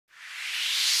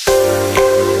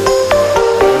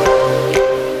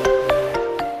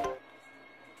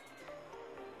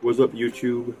What's up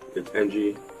YouTube, it's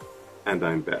NG, and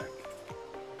I'm back.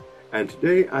 And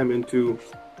today I'm into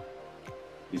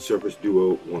the Surface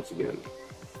Duo once again.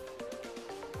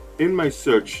 In my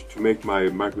search to make my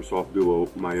Microsoft Duo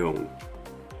my own,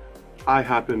 I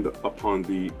happened upon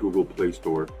the Google Play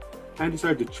Store and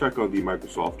decided to check on the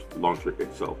Microsoft launcher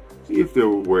itself. See if there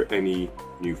were any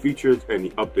new features,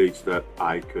 any updates that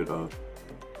I could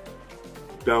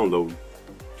download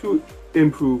to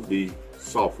improve the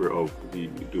software of the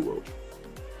Duo.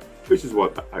 This is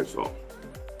what I saw.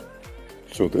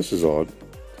 So this is odd.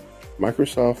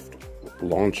 Microsoft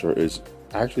launcher is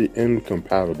actually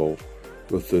incompatible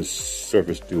with the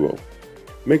Surface Duo.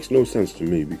 Makes no sense to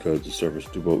me because the Surface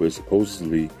Duo is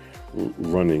supposedly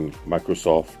running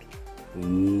Microsoft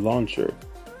launcher,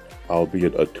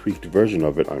 albeit a tweaked version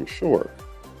of it, I'm sure.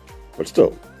 But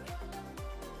still,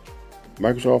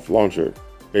 Microsoft launcher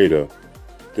beta,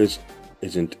 this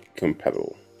isn't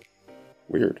compatible.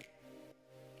 Weird.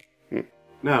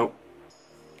 Now,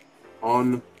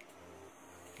 on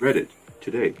Reddit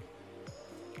today,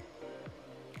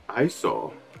 I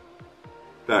saw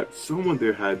that someone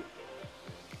there had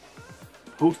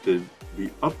posted the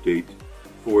update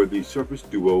for the Surface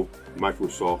Duo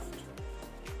Microsoft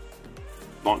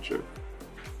launcher.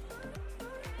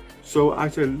 So I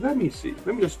said, let me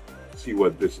just see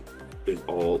what this is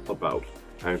all about.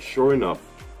 And sure enough,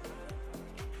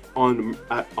 on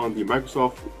the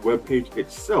Microsoft webpage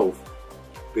itself,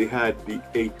 they had the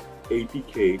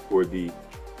APK for the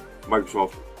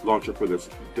Microsoft launcher for this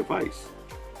device,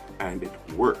 and it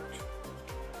worked.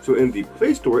 So in the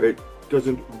Play Store, it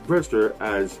doesn't register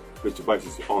as this device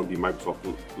is on the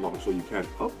Microsoft launcher, so you can't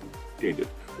update it.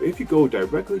 But if you go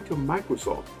directly to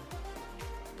Microsoft,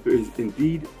 there is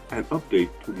indeed an update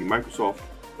to the Microsoft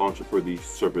launcher for the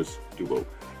Surface Duo.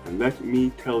 And let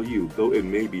me tell you, though it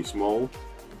may be small,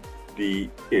 the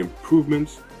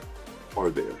improvements are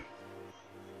there.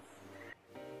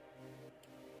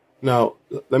 Now,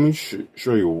 let me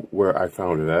show you where I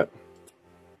found it at.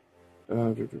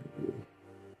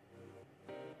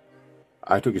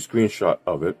 I took a screenshot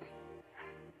of it.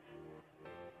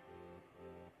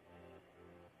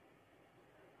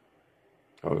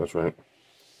 Oh, that's right.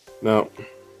 Now,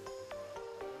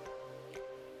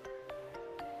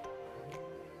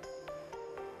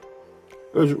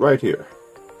 there's right here.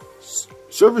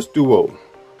 Surface Duo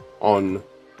on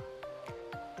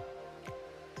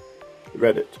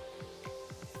Reddit.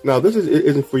 Now, this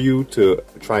isn't for you to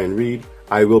try and read.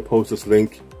 I will post this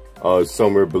link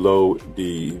somewhere below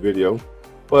the video,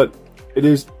 but it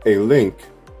is a link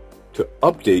to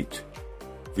update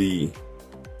the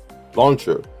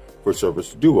launcher for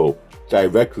Surface Duo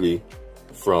directly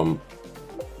from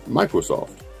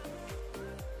Microsoft.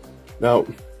 Now,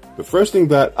 the first thing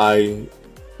that I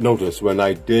noticed when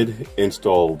I did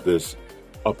install this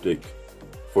update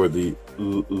for the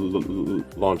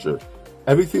launcher,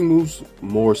 everything moves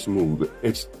more smooth.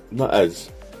 It's not as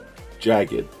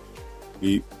jagged.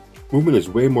 The movement is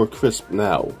way more crisp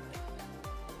now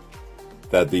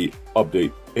that the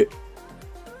update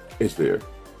is there.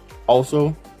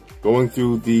 Also, going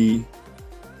through the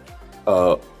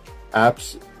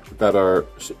apps that are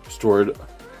stored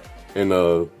in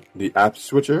the app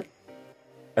switcher,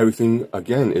 everything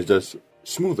again is just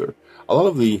smoother. A lot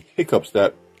of the hiccups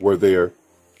that were there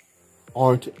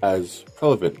aren't as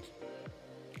prevalent.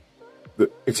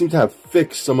 It seems to have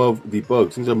fixed some of the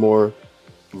bugs. Things are more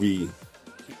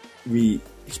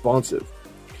responsive.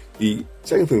 The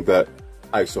second thing that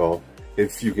I saw,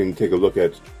 if you can take a look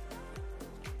at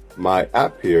my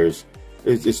app pairs,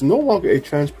 is it's no longer a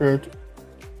transparent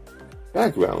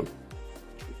background.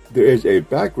 There is a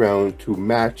background to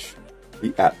match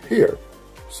the app pair.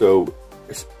 So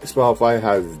Spotify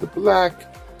has the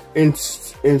black,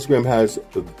 Instagram has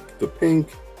the pink,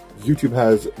 YouTube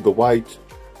has the white,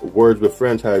 Words with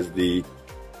Friends has the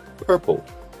purple.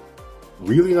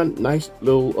 Really nice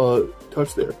little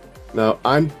touch there. Now,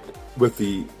 I'm with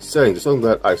the settings. It's something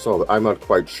that I saw that I'm not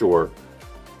quite sure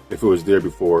if it was there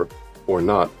before or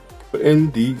not. But in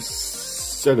the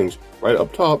settings, right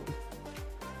up top,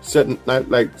 set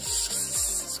night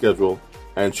schedule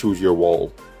and choose your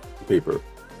wallpaper.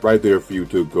 Right there for you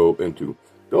to go into.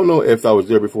 Don't know if that was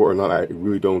there before or not. I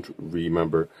really don't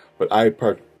remember. But I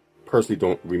personally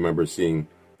don't remember seeing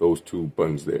those two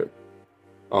buttons there.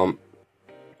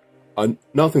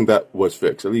 Nothing that was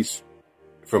fixed, at least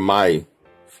from my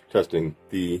testing,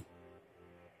 the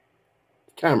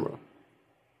camera.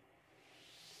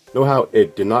 Know how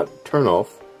it did not turn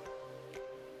off,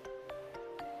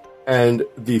 and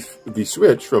the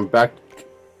switch from back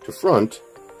to front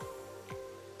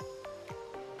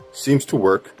seems to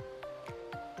work.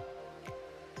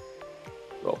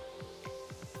 Well,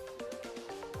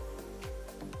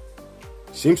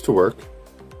 seems to work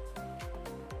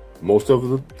most of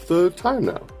the time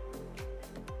now.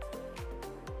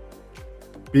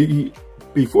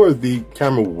 Before the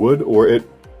camera would, or it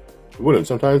wouldn't,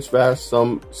 sometimes fast,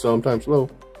 sometimes slow,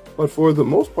 but for the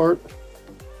most part,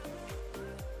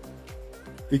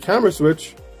 the camera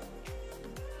switch,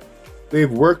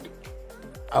 they've worked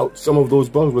out some of those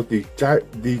bugs with the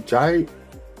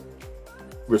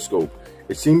gyroscope.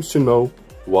 It seems to know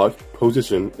what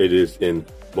position it is in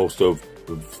most of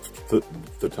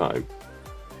the time.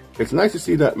 It's nice to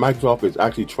see that Microsoft is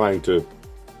actually trying to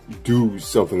do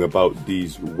something about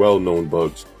these well-known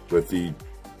bugs with the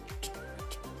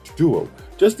Duo.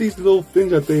 Just these little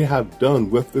things that they have done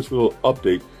with this little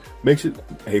update makes it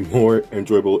a more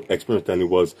enjoyable experience than it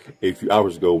was a few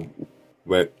hours ago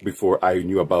before I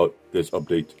knew about this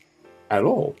update at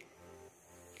all.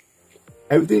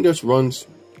 Everything just runs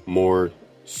more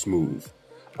smooth.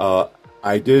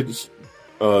 I did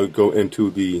go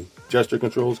into the gesture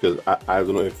controls because I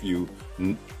don't know if you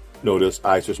noticed,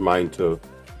 I switched mine to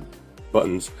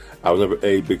buttons. I was never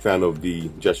a big fan of the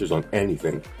gestures on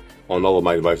anything. On all of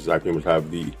my devices, I pretty much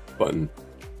have the button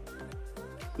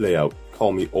layout.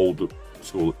 Call me old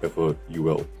school if you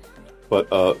will. But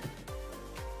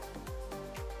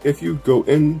if you go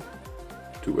into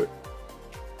it,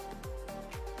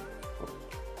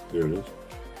 there it is.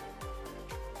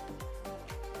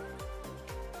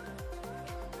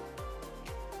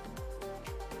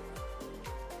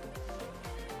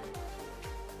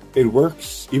 It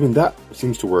works, even that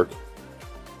seems to work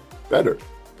better.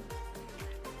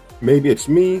 Maybe it's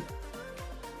me,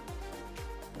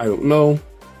 I don't know,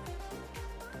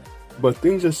 but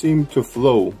things just seem to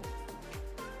flow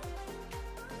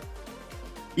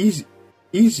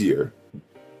easier.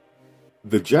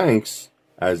 The janks,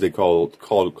 as they called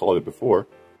it before,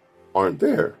 aren't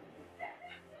there.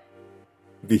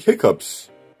 The hiccups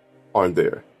aren't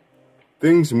there.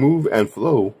 Things move and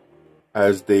flow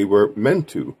as they were meant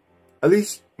to, at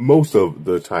least most of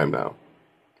the time now.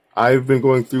 I've been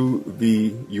going through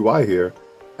the UI here,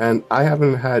 and I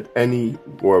haven't had any,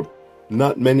 or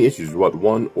not many issues,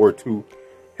 one or two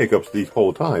hiccups the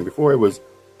whole time. Before it was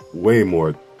way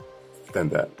more than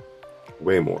that.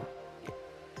 Way more.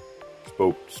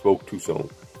 Spoke too soon.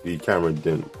 The camera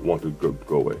didn't want to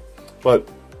go away. But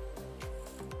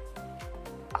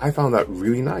I found that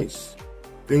really nice.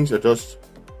 Things are just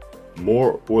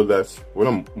more or less,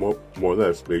 well, not more or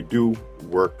less, they do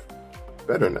work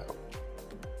better now.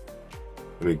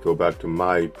 Let me go back to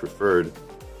my preferred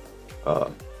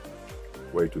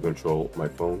way to control my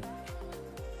phone.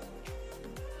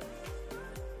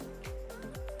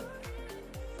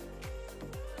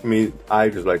 I mean, I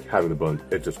just like having the button.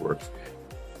 It just works.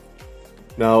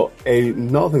 Now,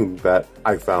 another thing that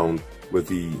I found with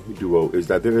the Duo is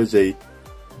that there is a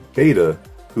beta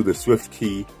to the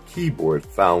Swiftkey keyboard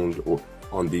found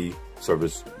on the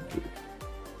Surface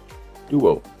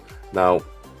Duo. Now,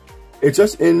 it's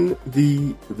just in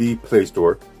the Play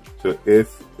Store. So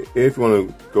if you want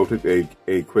to go take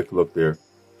a quick look there,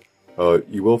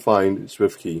 you will find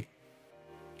Swiftkey,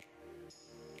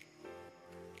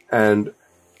 and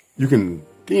you can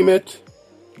theme it.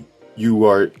 You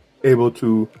are able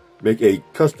to make a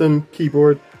custom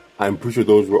keyboard. I'm pretty sure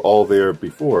those were all there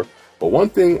before, but one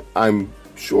thing I'm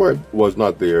sure was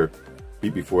not there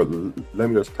before. Let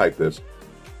me just type this.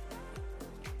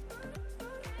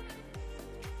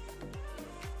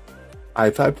 I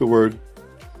typed the word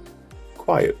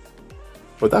quiet,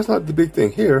 but that's not the big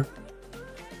thing here.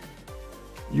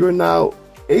 You're now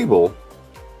able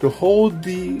to hold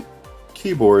the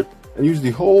keyboard and use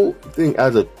the whole thing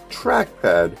as a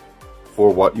trackpad for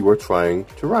what you are trying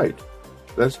to write.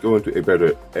 Let's go into a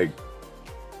better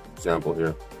example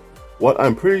here. What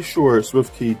I'm pretty sure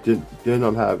Swiftkey did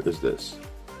not have is this.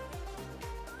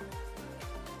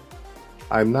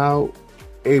 I'm now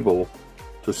able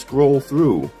to scroll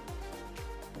through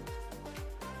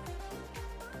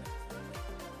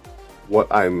what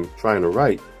I'm trying to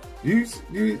write. Do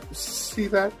you see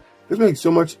that? This makes it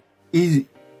so much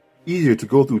easier to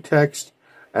go through text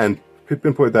and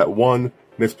pinpoint that one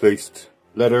misplaced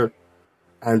letter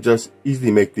and just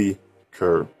easily make the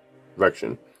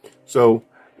correction. So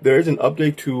there is an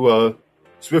update to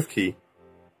Swiftkey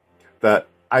that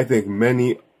I think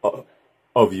many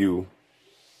of you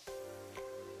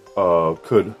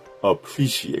could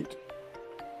appreciate.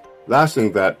 Last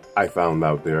thing that I found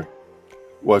out there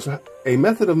was a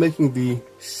method of making the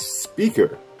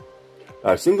speaker,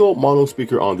 a single mono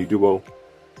speaker on the Duo,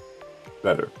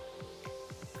 better.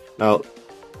 Now,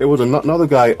 there was another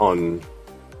guy on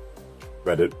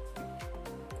Reddit,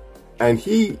 and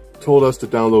he told us to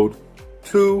download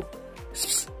two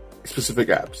specific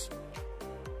apps.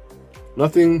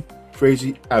 Nothing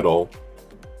crazy at all.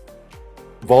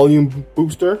 Volume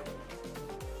booster.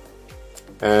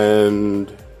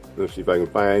 And let's see if I can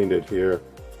find it here.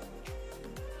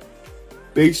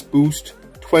 Bass boost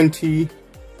 2020.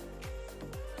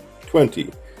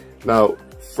 Now,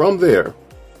 from there,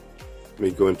 let me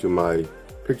go into my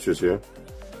pictures here.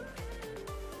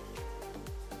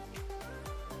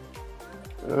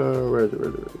 Where is it?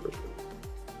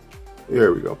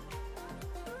 Here we go.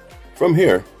 From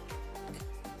here,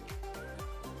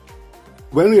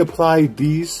 when we applied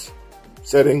these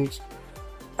settings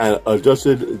and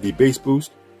adjusted the bass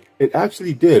boost, it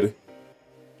actually did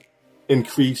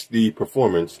increase the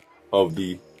performance of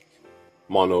the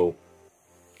mono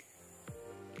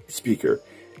speaker.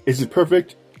 Is it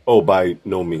perfect? Oh, by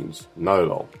no means. Not at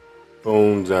all.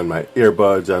 Phones and my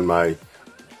earbuds and my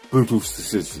Bluetooth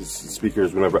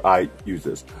speakers whenever I use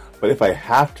this. But if I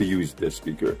have to use this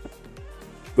speaker,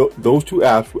 those two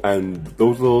apps and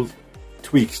those little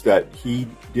tweaks that he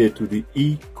did to the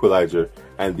equalizer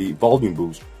and the volume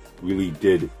boost really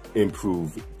did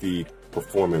improve the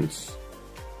performance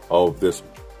of this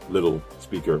little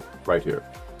speaker right here.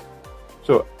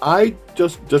 So I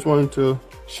just wanted to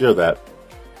share that.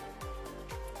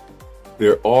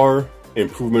 There are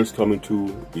improvements coming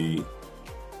to the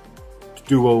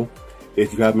Duo.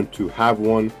 If you happen to have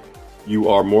one, you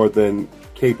are more than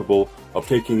capable of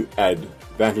taking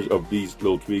advantage of these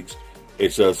little tweaks.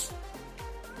 It's just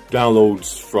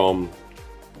downloads from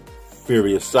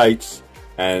various sites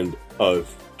and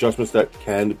adjustments that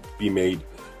can be made,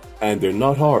 and they're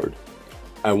not hard.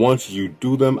 And once you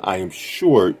do them, I am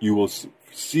sure you will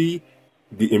see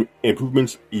the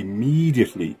improvements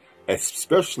immediately,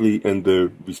 especially in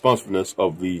the responsiveness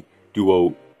of the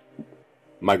Duo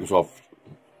Microsoft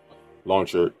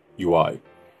Launcher UI.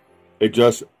 It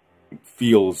just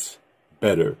feels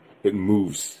better. It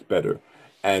moves better.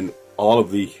 And all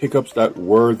of the hiccups that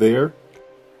were there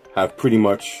have pretty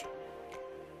much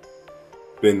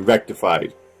been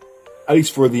rectified, at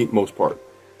least for the most part.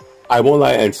 I won't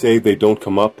lie and say they don't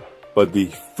come up, but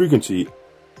the frequency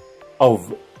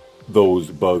of those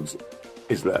bugs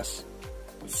is less.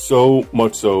 So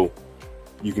much so,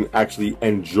 you can actually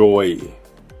enjoy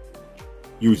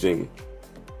using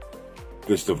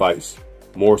this device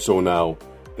more so now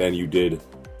than you did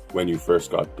when you first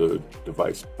got the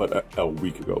device, but a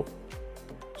week ago.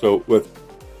 So with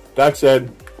that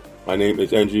said, my name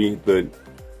is NG, the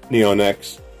Neon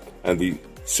X, and the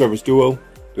Surface Duo.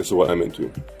 This is what I'm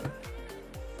into.